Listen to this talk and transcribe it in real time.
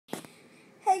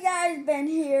Hey guys, Ben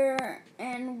here,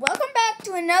 and welcome back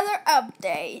to another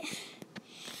update.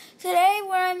 Today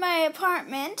we're in my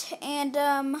apartment, and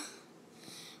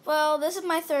well, this is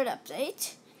my third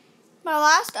update. My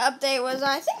last update was,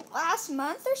 I think, last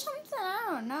month or something.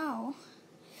 I don't know.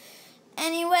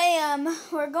 Anyway,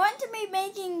 we're going to be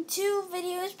making 2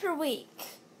 videos per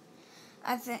week.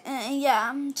 I think,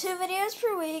 2 videos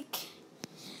per week,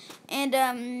 and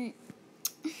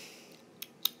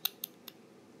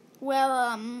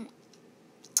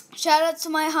shout out to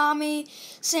my homie,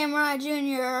 Samurai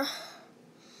Jr.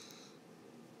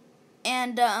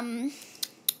 And,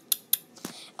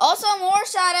 also more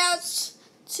shout outs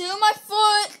to my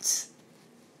foot.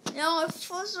 You know, my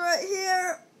foot's right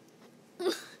here.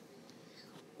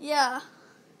 Yeah.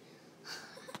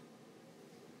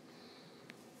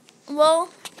 Well,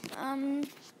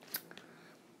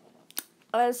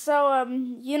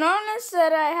 you notice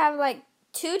that I have like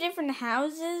 2 different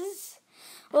houses?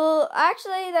 Well,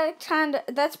 actually,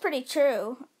 that's pretty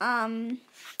true. I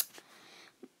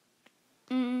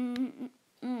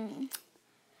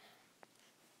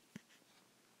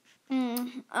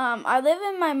live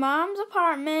in my mom's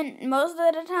apartment most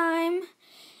of the time,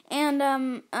 and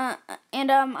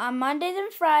on Mondays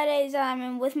and Fridays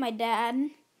I'm with my dad,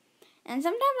 and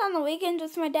sometimes on the weekends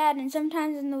with my dad, and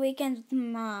sometimes on the weekends with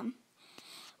my mom.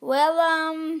 Well,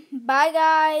 bye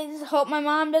guys. Hope my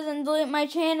mom doesn't delete my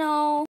channel.